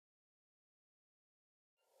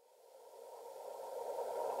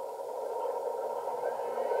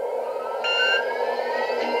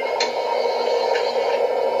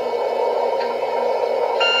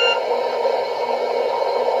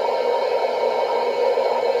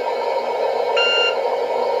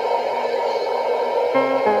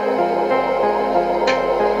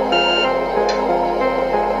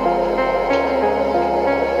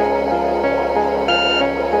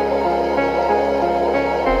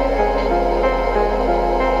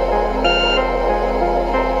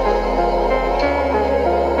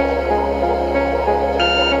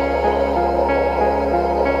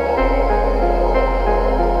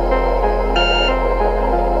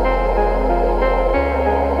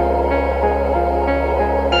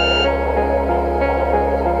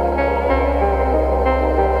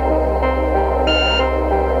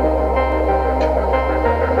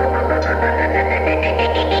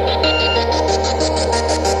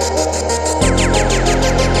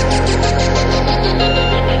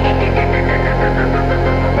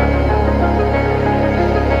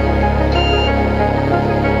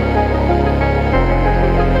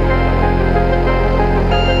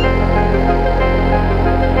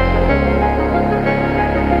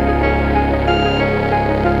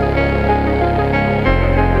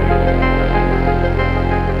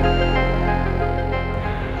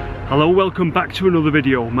Hello, welcome back to another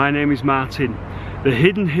video. My name is Martin. The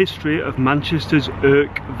hidden history of Manchester's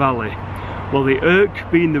Irk Valley. Well, the Irk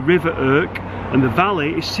being the River Irk, and the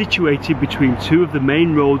valley is situated between two of the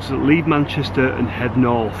main roads that leave Manchester and head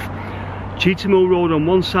north. Cheetham Hill Road on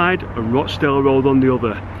one side and Rochdale Road on the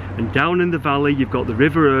other. And down in the valley you've got the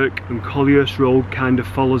River Irk, and Collyhurst Road kind of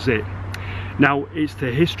follows it. Now, it's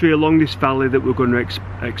the history along this valley that we're going to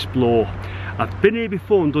explore. I've been here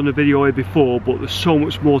before and done a video here before, but there's so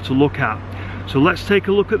much more to look at. So let's take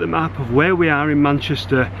a look at the map of where we are in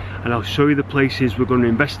Manchester, and I'll show you the places we're going to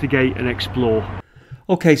investigate and explore.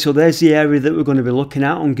 Okay, so there's the area that we're going to be looking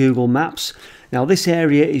at on Google Maps. Now, this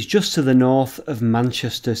area is just to the north of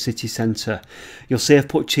Manchester city centre. You'll see I've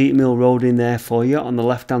put Cheetham Hill Road in there for you on the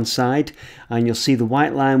left hand side, and you'll see the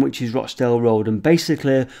white line, which is Rochdale Road, and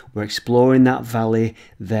basically we're exploring that valley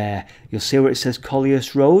there. You'll see where it says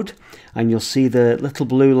Collyhurst Road, and you'll see the little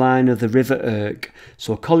blue line of the River Irk.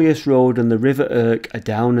 So Collyhurst Road and the River Irk are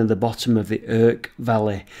down in the bottom of the Irk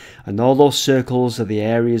Valley, and all those circles are the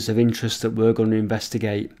areas of interest that we're going to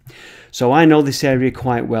investigate. So I know this area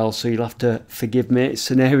quite well, so you'll have to forgive me.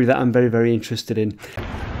 It's an area that I'm very interested in.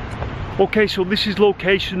 Okay, so this is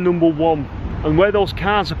location number one, and where those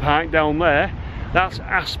cars are parked down there, that's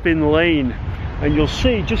Aspin Lane, and you'll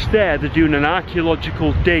see just there they're doing an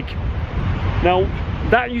archeological dig. Now,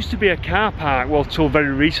 that used to be a car park, well, till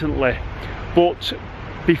very recently, but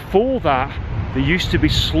before that there used to be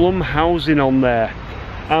slum housing on there.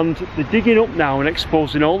 And they're digging up now and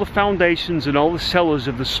exposing all the foundations and all the cellars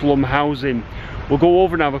of the slum housing. We'll go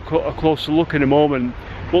over and have a closer look in a moment.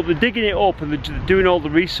 But they're digging it up, and they're doing all the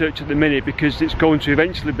research at the minute, because it's going to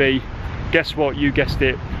eventually be, guess what, you guessed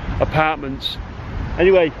it, apartments.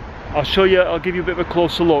 Anyway, I'll show you, I'll give you a bit of a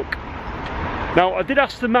closer look. Now, I did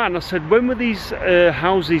ask the man, I said, when were these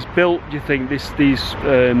houses built, do you think, this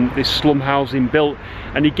slum housing built?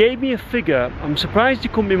 And he gave me a figure. I'm surprised he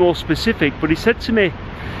couldn't be more specific, but he said to me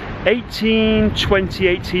 1820,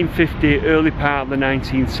 1850, early part of the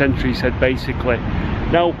 19th century, he said, basically.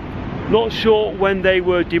 Now, not sure when they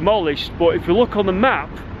were demolished, but if you look on the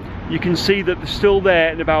map, you can see that they're still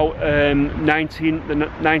there in about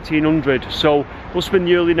 1900, so must have been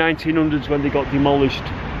the early 1900s when they got demolished.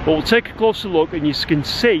 But we'll take a closer look, and you can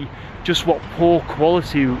see just what poor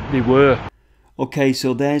quality they were. Okay,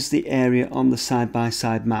 so there's the area on the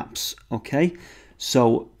side-by-side maps. Okay,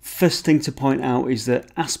 so first thing to point out is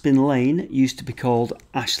that Aspin Lane used to be called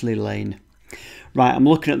Ashley Lane. Right, I'm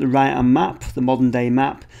looking at the right-hand map, the modern-day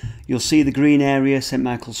map. You'll see the green area, St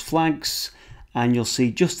Michael's flags, and you'll see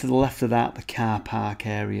just to the left of that the car park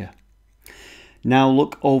area. Now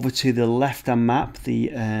look over to the left-hand map, the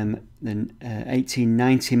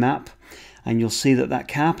 1890 map, and you'll see that that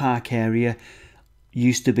car park area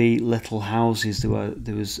used to be little houses.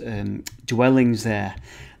 There was dwellings there.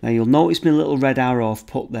 Now you'll notice my little red arrow I've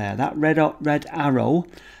put there. That red arrow,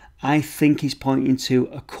 I think, is pointing to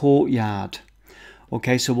a courtyard.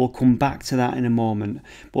 Okay, so we'll come back to that in a moment.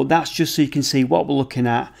 But that's just so you can see what we're looking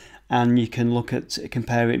at, and you can look at,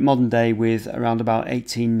 compare it modern day with around about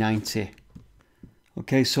 1890.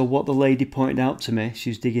 Okay, so what the lady pointed out to me, she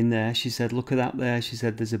was digging there, she said, look at that there, she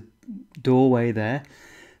said there's a doorway there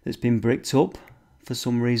that's been bricked up for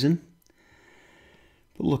some reason.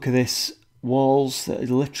 But look at this, walls that are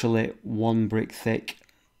literally one brick thick.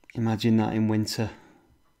 Imagine that in winter.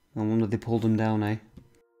 I wonder if they pulled them down, eh?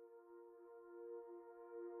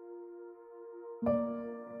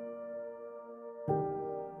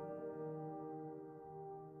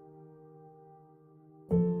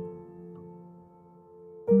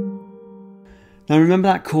 Now remember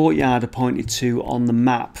that courtyard I pointed to on the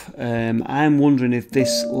map? I'm wondering if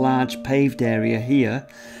this large paved area here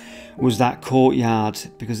was that courtyard,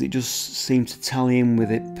 because it just seemed to tally in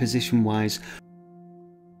with it position wise.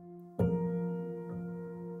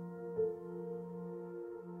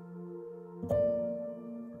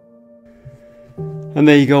 And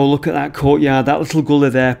there you go, look at that courtyard. That little gully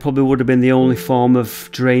there probably would have been the only form of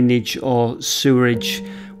drainage or sewerage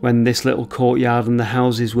when this little courtyard and the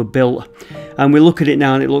houses were built. And we look at it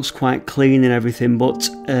now and it looks quite clean and everything, but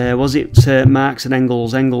was it Marx and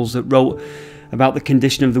Engels that wrote about the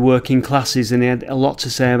condition of the working classes, and he had a lot to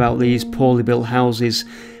say about these poorly built houses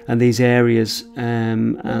and these areas,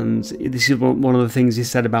 and this is one of the things he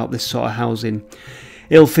said about this sort of housing.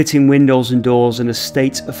 Ill-fitting windows and doors and a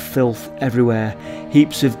state of filth everywhere,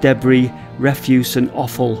 heaps of debris, refuse and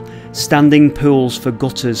offal, standing pools for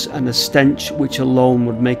gutters, and a stench which alone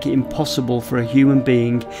would make it impossible for a human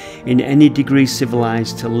being in any degree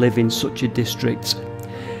civilised to live in such a district.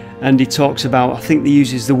 And he talks about, I think he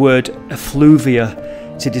uses the word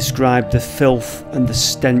effluvia to describe the filth and the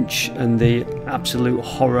stench and the absolute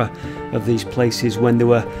horror of these places when there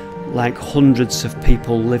were like hundreds of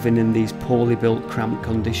people living in these poorly built, cramped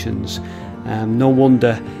conditions. No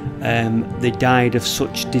wonder they died of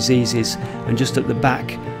such diseases. And just at the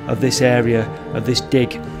back of this area, of this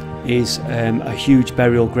dig, is a huge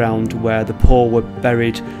burial ground where the poor were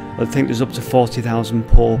buried. I think there's up to 40,000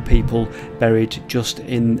 poor people buried just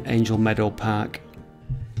in Angel Meadow Park.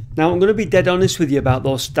 Now I'm going to be dead honest with you about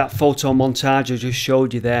that photo montage I just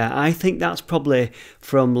showed you there. I think that's probably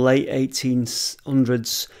from late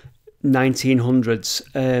 1800s,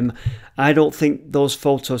 1900s. I don't think those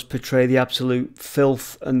photos portray the absolute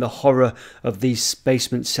filth and the horror of these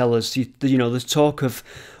basement cellars. You know, there's talk of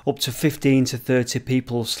up to 15 to 30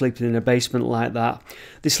 people sleeping in a basement like that.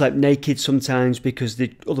 They slept naked sometimes because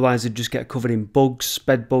otherwise they'd just get covered in bugs,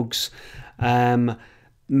 bed bugs, men,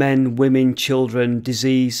 women, children,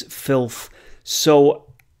 disease, filth. So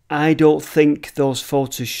I don't think those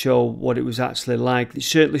photos show what it was actually like. They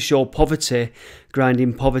certainly show poverty,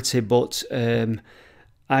 grinding poverty, but I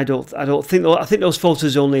think those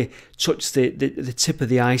photos only touch the tip of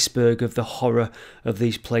the iceberg of the horror of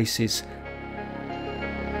these places.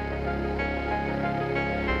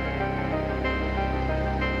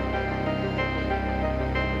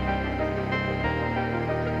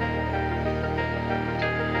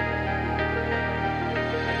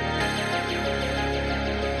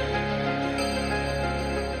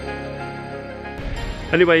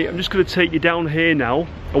 Anyway, I'm just going to take you down here now,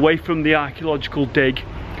 away from the archaeological dig,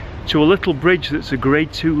 to a little bridge that's a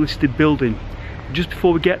Grade 2 listed building. Just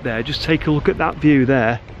before we get there, just take a look at that view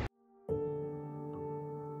there.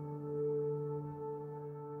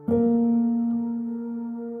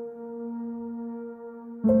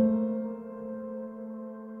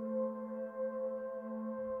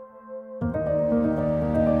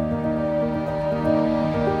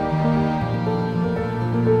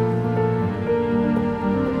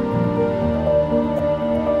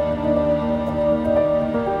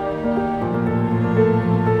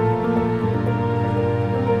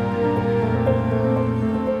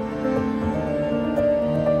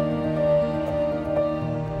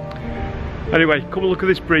 Anyway, come and look at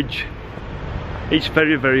this bridge. It's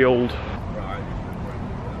very, very old.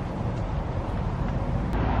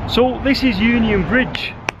 So this is Union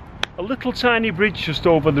Bridge, a little tiny bridge just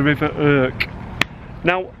over the River Irk.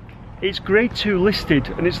 Now, it's Grade 2 listed,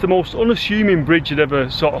 and it's the most unassuming bridge you'd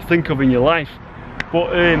ever sort of think of in your life.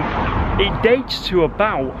 But it dates to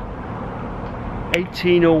about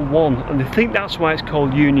 1801, and I think that's why it's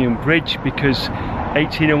called Union Bridge, because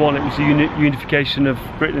 1801 it was the unification of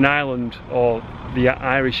Britain and Ireland, or the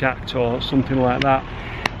Irish Act or something like that,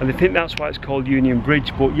 and I think that's why it's called Union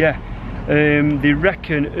Bridge. But yeah, they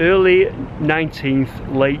reckon early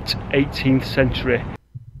 19th, late 18th century.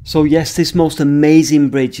 So yes, this most amazing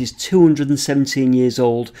bridge is 217 years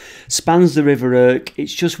old, spans the River Irk.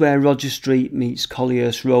 It's just where Roger Street meets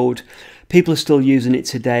Collyhurst Road. People are still using it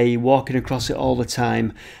today, walking across it all the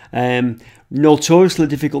time. Notoriously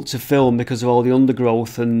difficult to film because of all the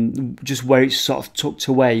undergrowth and just where it's sort of tucked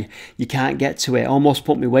away. You can't get to it. Almost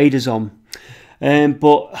put my waders on.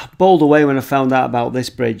 But bowled away when I found out about this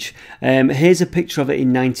bridge. Here's a picture of it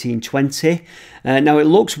in 1920. Now it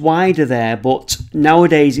looks wider there, but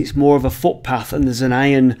nowadays it's more of a footpath, and there's an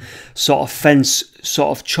iron sort of fence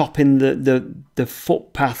sort of chopping the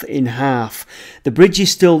footpath in half. The bridge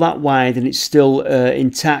is still that wide and it's still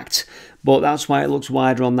intact, but that's why it looks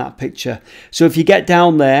wider on that picture. So if you get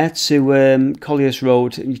down there to Collyhurst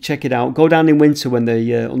Road and you check it out, go down in winter when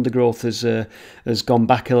the undergrowth has gone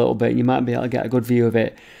back a little bit, and you might be able to get a good view of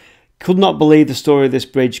it. Could not believe the story of this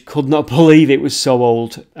bridge, could not believe it was so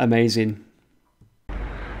old. Amazing.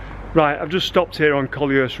 Right, I've just stopped here on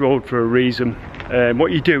Collyhurst Road for a reason.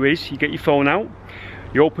 What you do is, you get your phone out,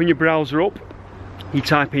 you open your browser up, you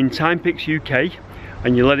type in Timepix UK,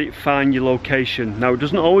 and you let it find your location. Now it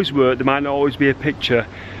doesn't always work, there might not always be a picture,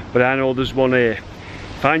 but I know there's one here.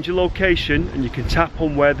 Find your location and you can tap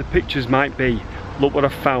on where the pictures might be. Look what I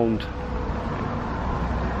found.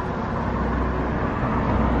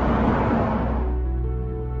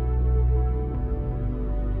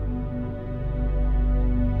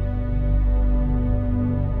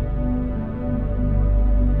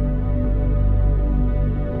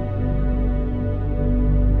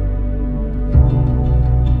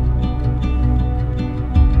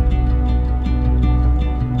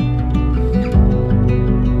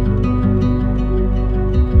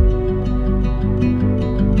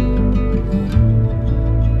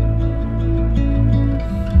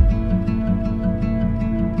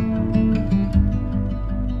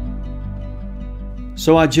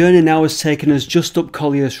 So our journey now has taken us just up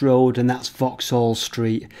Collyhurst Road, and that's Vauxhall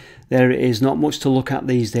Street. There it is, not much to look at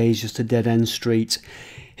these days, just a dead-end street.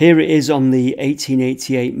 Here it is on the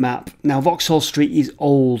 1888 map. Now Vauxhall Street is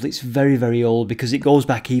old, it's very, very old, because it goes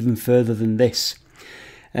back even further than this.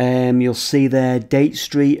 You'll see there Date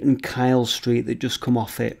Street and Kyle Street that just come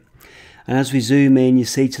off it. And as we zoom in, you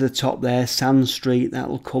see to the top there, Sand Street,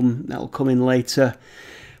 that'll come in later.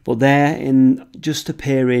 But there, just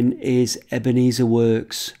appearing, is Ebenezer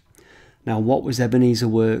Works. Now, what was Ebenezer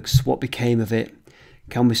Works? What became of it?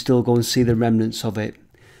 Can we still go and see the remnants of it?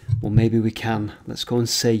 Well, maybe we can. Let's go and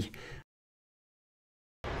see.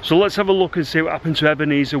 So let's have a look and see what happened to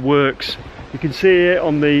Ebenezer Works. You can see here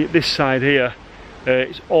on this side here,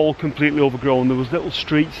 it's all completely overgrown. There was little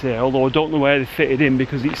streets there, although I don't know where they fitted in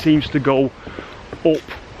because it seems to go up.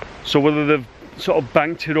 So whether they've sort of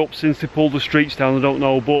banked it up since they pulled the streets down, I don't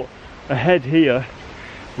know, but ahead here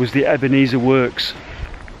was the Ebenezer Works.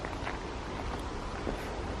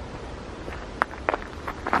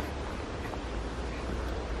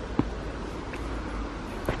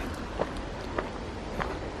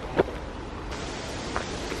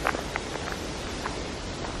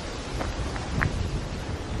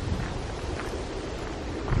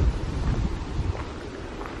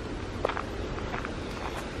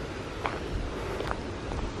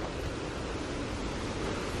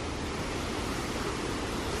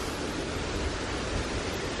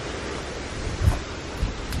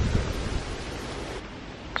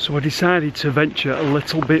 So I decided to venture a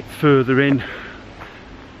little bit further in.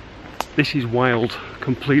 This is wild,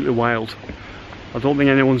 completely wild. I don't think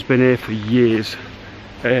anyone's been here for years.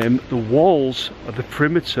 The walls of the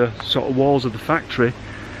perimeter, sort of walls of the factory,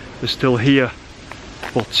 are still here,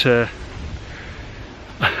 but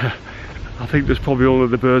I think there's probably only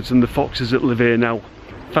the birds and the foxes that live here now.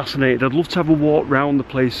 Fascinated. I'd love to have a walk round the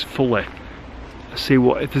place fully, see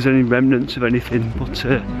if there's any remnants of anything, but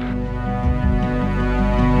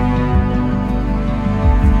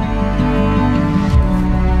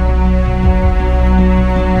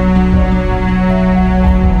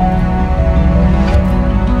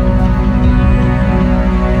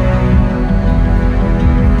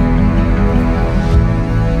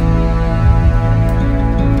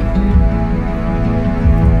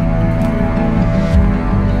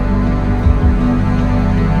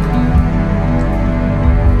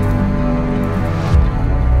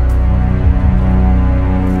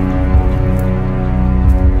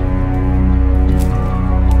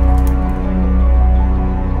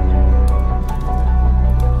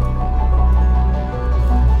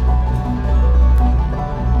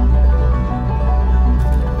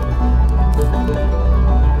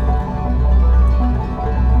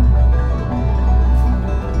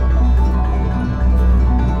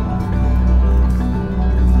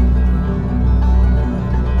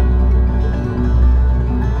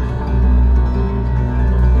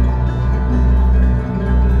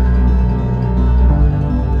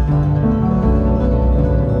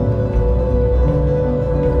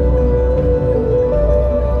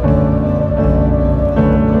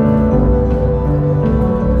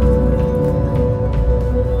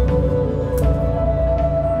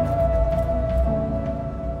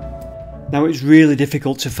now it's really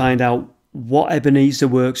difficult to find out what Ebenezer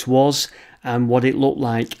Works was and what it looked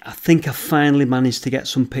like. I think I finally managed to get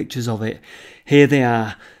some pictures of it. Here they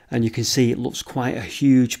are, and you can see it looks quite a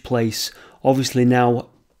huge place. Obviously now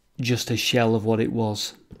just a shell of what it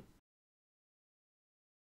was.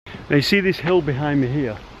 Now you see this hill behind me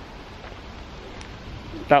here?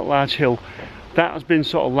 That large hill. That has been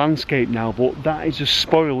sort of landscaped now, but that is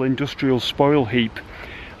a industrial spoil heap,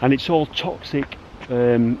 and it's all toxic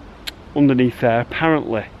underneath there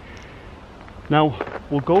apparently. Now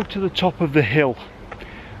we'll go to the top of the hill.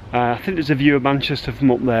 I think there's a view of Manchester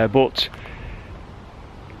from up there, but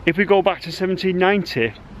if we go back to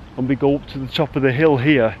 1790 and we go up to the top of the hill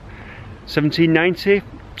here, 1790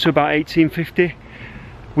 to about 1850,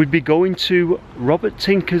 we'd be going to Robert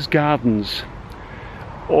Tinker's Gardens,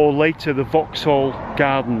 or later the Vauxhall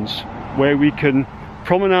Gardens, where we can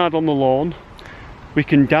promenade on the lawn, we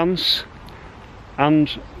can dance, and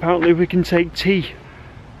apparently we can take tea,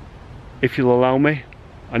 if you'll allow me,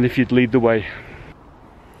 and if you'd lead the way.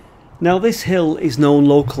 Now this hill is known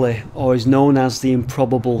locally, or is known as the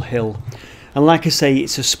Improbable Hill, and like I say,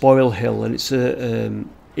 it's a spoil hill, and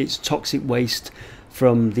it's toxic waste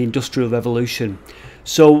from the Industrial Revolution.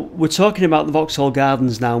 So we're talking about the Vauxhall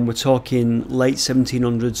Gardens now, and we're talking late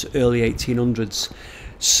 1700s, early 1800s.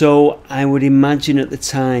 So I would imagine at the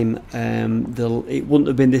time it wouldn't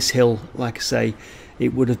have been this hill, like I say.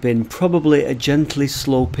 It would have been probably a gently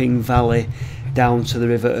sloping valley down to the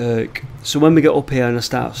River Irk. So when we get up here and I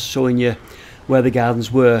start showing you where the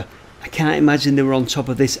gardens were, I can't imagine they were on top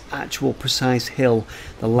of this actual precise hill.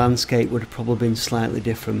 The landscape would have probably been slightly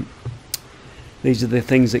different. These are the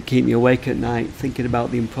things that keep me awake at night, thinking about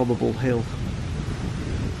the Improbable Hill.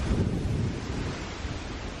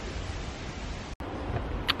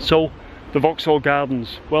 So, the Vauxhall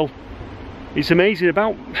Gardens, well, it's amazing,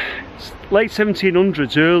 about late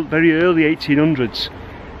 1700s, very early 1800s,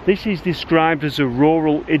 this is described as a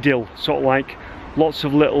rural idyll, sort of like lots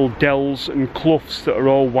of little dells and cloughs that are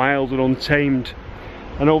all wild and untamed.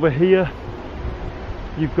 And over here,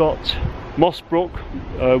 you've got Moss Brook,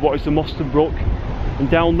 what is the Moston Brook, and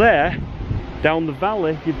down there, down the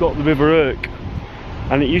valley, you've got the River Irk,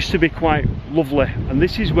 and it used to be quite lovely, and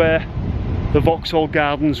this is where the Vauxhall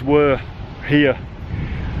Gardens were here.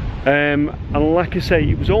 And like I say,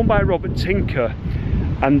 it was owned by Robert Tinker,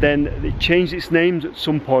 and then it changed its name at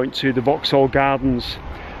some point to the Vauxhall Gardens.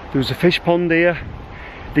 There was a fish pond here.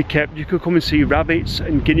 You could come and see rabbits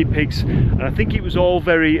and guinea pigs, and I think it was all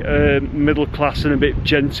very middle class and a bit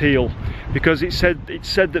genteel, because it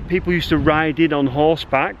said that people used to ride in on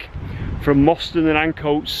horseback from Moston and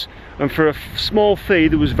Ancoats, and for a small fee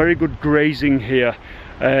there was very good grazing here,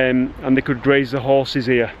 and they could graze the horses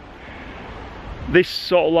here. This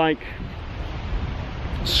sort of like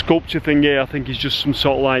sculpture thing here, I think, is just some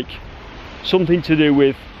sort of like something to do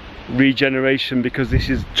with regeneration, because this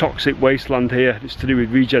is toxic wasteland here. It's to do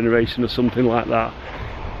with regeneration or something like that.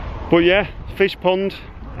 But yeah, fish pond,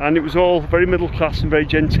 and it was all very middle class and very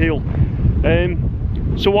genteel.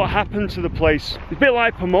 So what happened to the place? It's a bit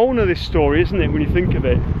like Pomona, this story, isn't it, when you think of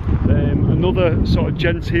it? Another sort of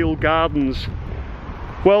genteel gardens.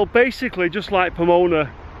 Well, basically just like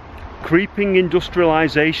Pomona, creeping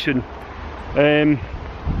industrialisation, and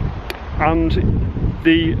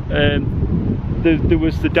there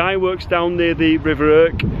was the dye works down near the River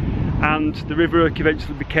Irk, and the River Irk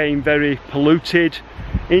eventually became very polluted.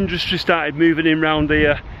 Industry started moving in round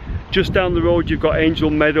here. Just down the road you've got Angel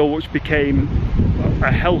Meadow, which became a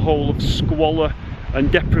hellhole of squalor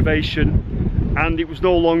and deprivation, and it was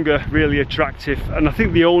no longer really attractive, and I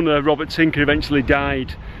think the owner, Robert Tinker, eventually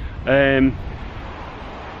died.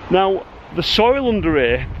 Now the soil under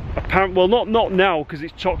here, apparently, well, not now because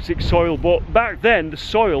it's toxic soil, but back then the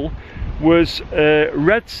soil was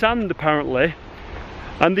red sand apparently,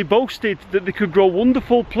 and they boasted that they could grow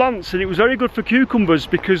wonderful plants, and it was very good for cucumbers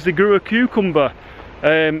because they grew a cucumber,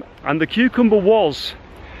 and the cucumber was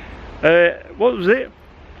what was it,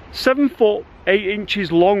 7 foot 8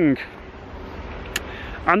 inches long,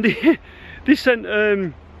 and they sent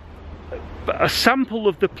a sample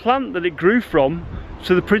of the plant that it grew from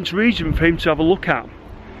to the Prince Regent for him to have a look at.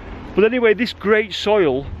 But anyway, this great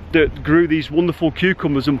soil that grew these wonderful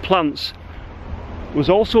cucumbers and plants was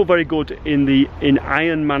also very good in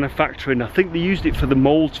iron manufacturing. I think they used it for the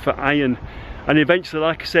moulds for iron, and eventually,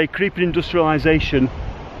 like I say, creeping industrialisation,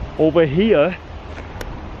 over here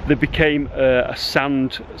they became a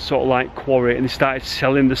sand sort of like quarry, and they started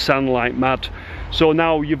selling the sand like mad. So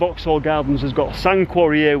now your Vauxhall Gardens has got a sand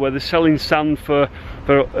quarry here where they're selling sand for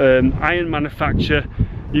iron manufacture.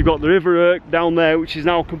 You've got the River Irk down there, which is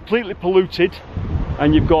now completely polluted,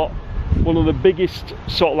 and you've got one of the biggest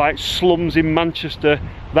sort of like slums in Manchester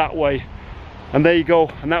that way. And there you go,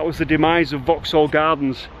 and that was the demise of Vauxhall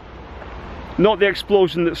Gardens. Not the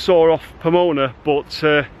explosion that saw off Pomona, but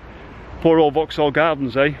poor old Vauxhall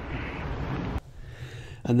Gardens, eh?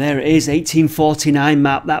 And there it is, 1849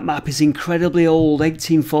 map. That map is incredibly old,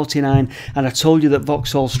 1849. And I told you that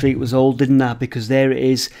Vauxhall Street was old, didn't I? Because there it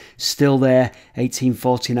is, still there,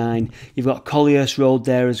 1849. You've got Collyhurst Road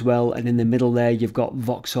there as well. And in the middle there, you've got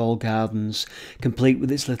Vauxhall Gardens, complete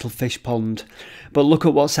with its little fish pond. But look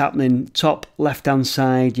at what's happening. Top left-hand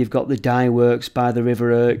side, you've got the dye works by the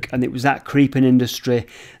River Irk. And it was that creeping industry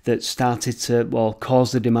that started to, well,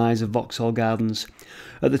 cause the demise of Vauxhall Gardens.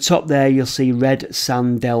 At the top there, you'll see red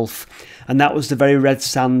sand delf, and that was the very red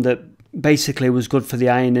sand that basically was good for the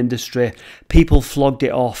iron industry. People flogged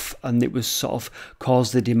it off, and it was sort of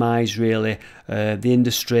caused the demise, really, the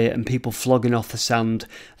industry and people flogging off the sand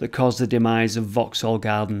that caused the demise of Vauxhall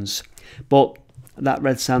Gardens. But that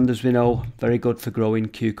red sand, as we know, very good for growing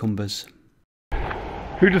cucumbers.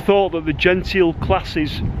 Who'd have thought that the genteel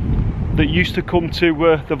classes that used to come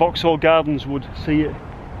to the Vauxhall Gardens would see it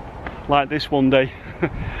like this one day?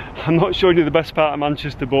 I'm not showing you the best part of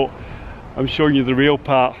Manchester, but I'm showing you the real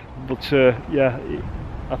part. But yeah,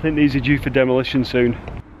 I think these are due for demolition soon.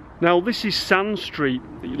 Now this is Sand Street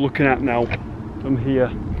that you're looking at now from here.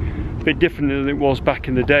 A bit different than it was back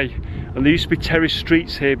in the day. And there used to be terrace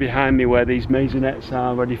streets here behind me where these maisonettes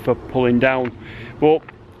are ready for pulling down. But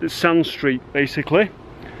it's Sand Street basically.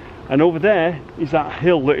 And over there is that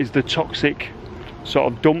hill that is the toxic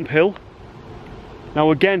sort of dump hill. Now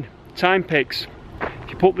again, time picks.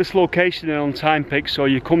 If you put this location in on time picks, or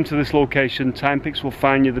you come to this location, time picks will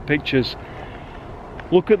find you the pictures.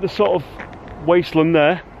 Look at the sort of wasteland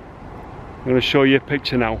there. I'm going to show you a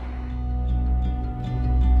picture now.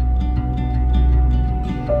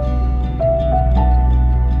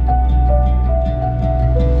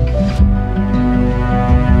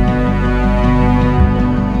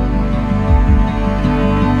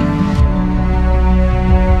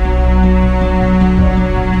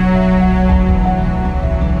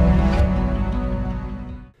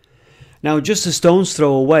 Now just a stone's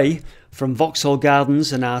throw away from Vauxhall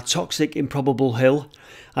Gardens and our toxic improbable hill,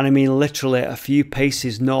 and I mean literally a few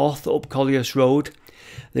paces north up Collyhurst Road,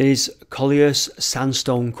 there's Collyhurst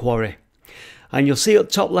Sandstone Quarry. And you'll see at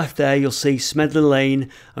the top left there, you'll see Smedley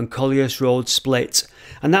Lane and Collyhurst Road split.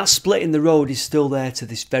 And that split in the road is still there to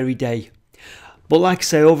this very day. But like I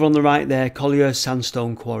say, over on the right there, Collyhurst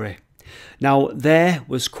Sandstone Quarry. Now there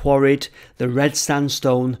was quarried the red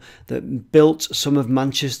sandstone that built some of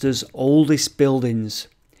Manchester's oldest buildings.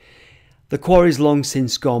 The quarry's long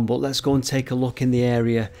since gone, but let's go and take a look in the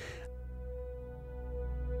area.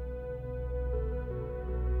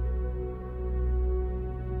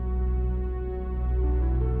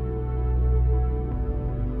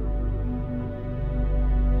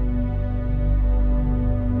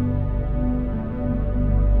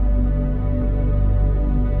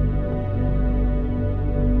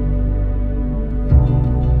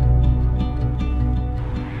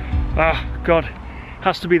 Ah, God,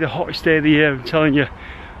 has to be the hottest day of the year, I'm telling you.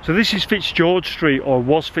 So this is Fitzgeorge Street, or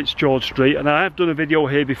was Fitzgeorge Street, and I have done a video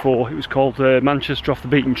here before. It was called Manchester Off the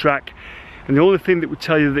Beaten Track. And the only thing that would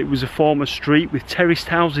tell you that it was a former street with terraced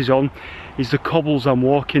houses on is the cobbles I'm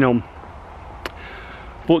walking on.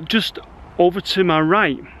 But just over to my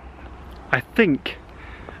right, I think,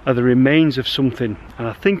 are the remains of something. And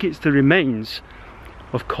I think it's the remains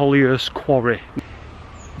of Collyhurst Quarry.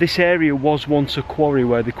 This area was once a quarry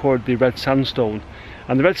where they quarried the red sandstone,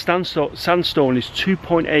 and the red sandstone is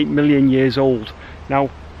 2.8 million years old. Now,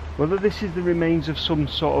 whether this is the remains of some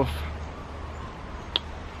sort of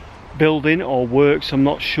building or works, I'm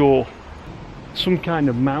not sure. Some kind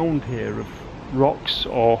of mound here of rocks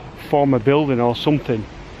or former building or something.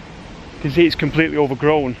 You can see it's completely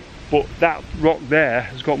overgrown, but that rock there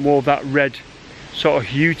has got more of that red sort of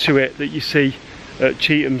hue to it that you see at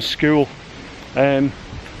Chetham's school.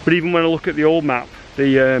 But even when I look at the old map,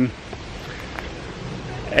 the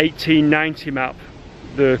 1890 map,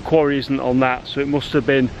 the quarry isn't on that, so it must have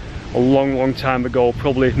been a long time ago,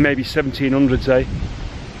 probably maybe 1700s, eh?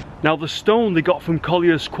 Now the stone they got from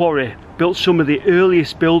Collyhurst Quarry built some of the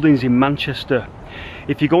earliest buildings in Manchester.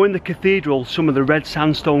 If you go in the cathedral, some of the red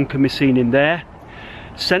sandstone can be seen in there.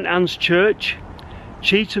 St Anne's Church,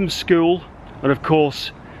 Chetham's School, and of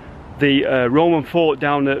course the Roman fort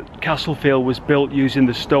down at Castlefield was built using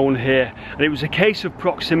the stone here, and it was a case of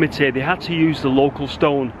proximity. They had to use the local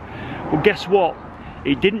stone. Well, guess what?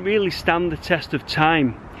 It didn't really stand the test of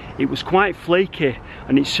time. It was quite flaky,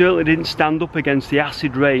 and it certainly didn't stand up against the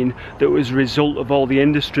acid rain that was a result of all the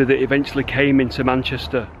industry that eventually came into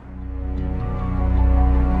Manchester.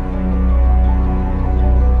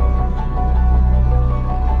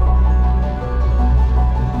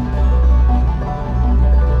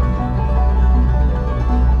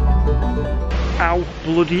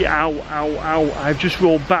 bloody ow, ow, ow. I've just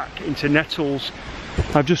rolled back into nettles.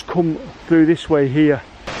 I've just come through this way here.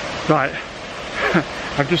 Right,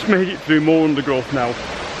 I've just made it through more undergrowth now,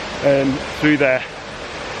 through there.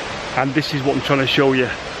 And this is what I'm trying to show you.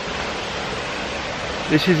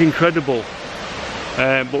 This is incredible,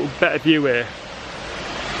 but better view here.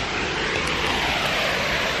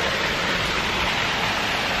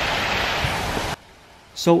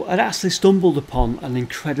 So I'd actually stumbled upon an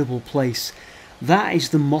incredible place. That is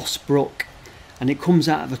the Moss Brook, and it comes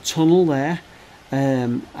out of a tunnel there.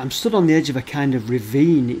 I'm stood on the edge of a kind of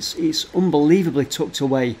ravine. It's unbelievably tucked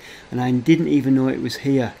away, and I didn't even know it was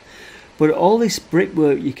here. But all this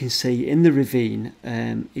brickwork you can see in the ravine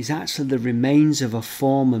is actually the remains of a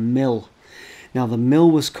former mill. Now the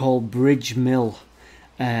mill was called Bridge Mill.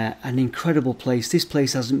 An incredible place. This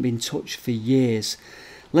place hasn't been touched for years.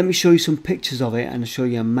 Let me show you some pictures of it and show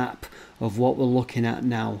you a map of what we're looking at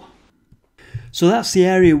now. So that's the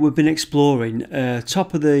area we've been exploring.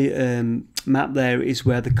 Top of the map there is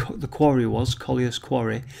where the quarry was, Collyhurst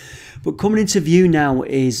Quarry. But coming into view now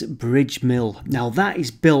is Bridge Mill. Now that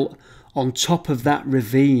is built on top of that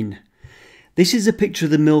ravine. This is a picture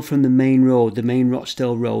of the mill from the main road, the main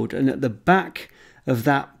Rochdale Road, and at the back of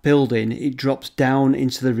that building it drops down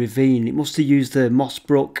into the ravine. It must have used the Moss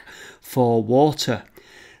Brook for water.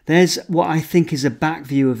 There's what I think is a back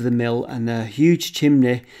view of the mill and a huge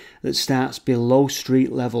chimney that starts below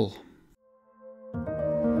street level.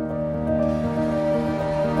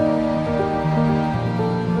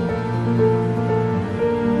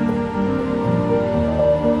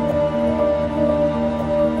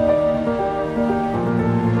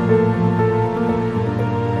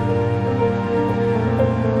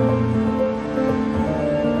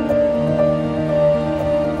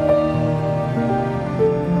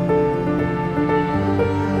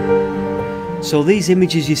 So these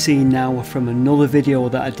images you see now are from another video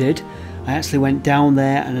that I did. I actually went down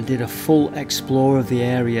there and I did a full explore of the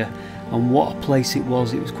area, and what a place it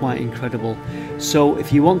was quite incredible. So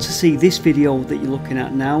if you want to see this video that you're looking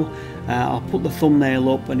at now, I'll put the thumbnail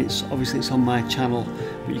up, and it's on my channel,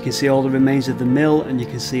 but you can see all the remains of the mill and you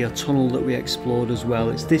can see a tunnel that we explored as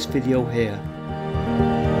well. It's this video here.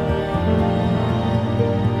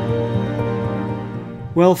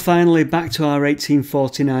 Well, finally back to our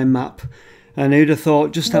 1849 map. And who'd have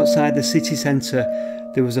thought just outside the city centre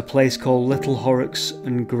there was a place called Little Horrocks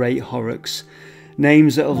and Great Horrocks,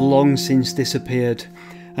 names that have long since disappeared.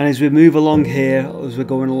 And as we move along here, as we're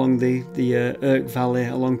going along the Irk Valley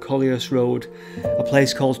along Collyhurst Road, a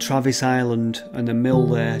place called Travis Island and a mill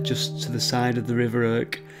there just to the side of the River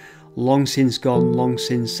Irk, long since gone, long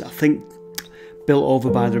since I think built over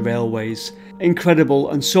by the railways.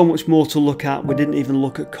 Incredible, and so much more to look at. We didn't even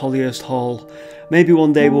look at Collyhurst Hall. Maybe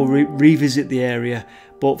one day we'll revisit the area,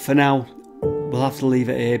 but for now we'll have to leave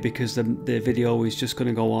it here because the video is just going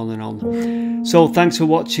to go on and on. So thanks for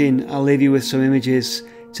watching. I'll leave you with some images.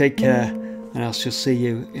 Take care, and I'll just see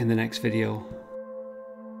you in the next video.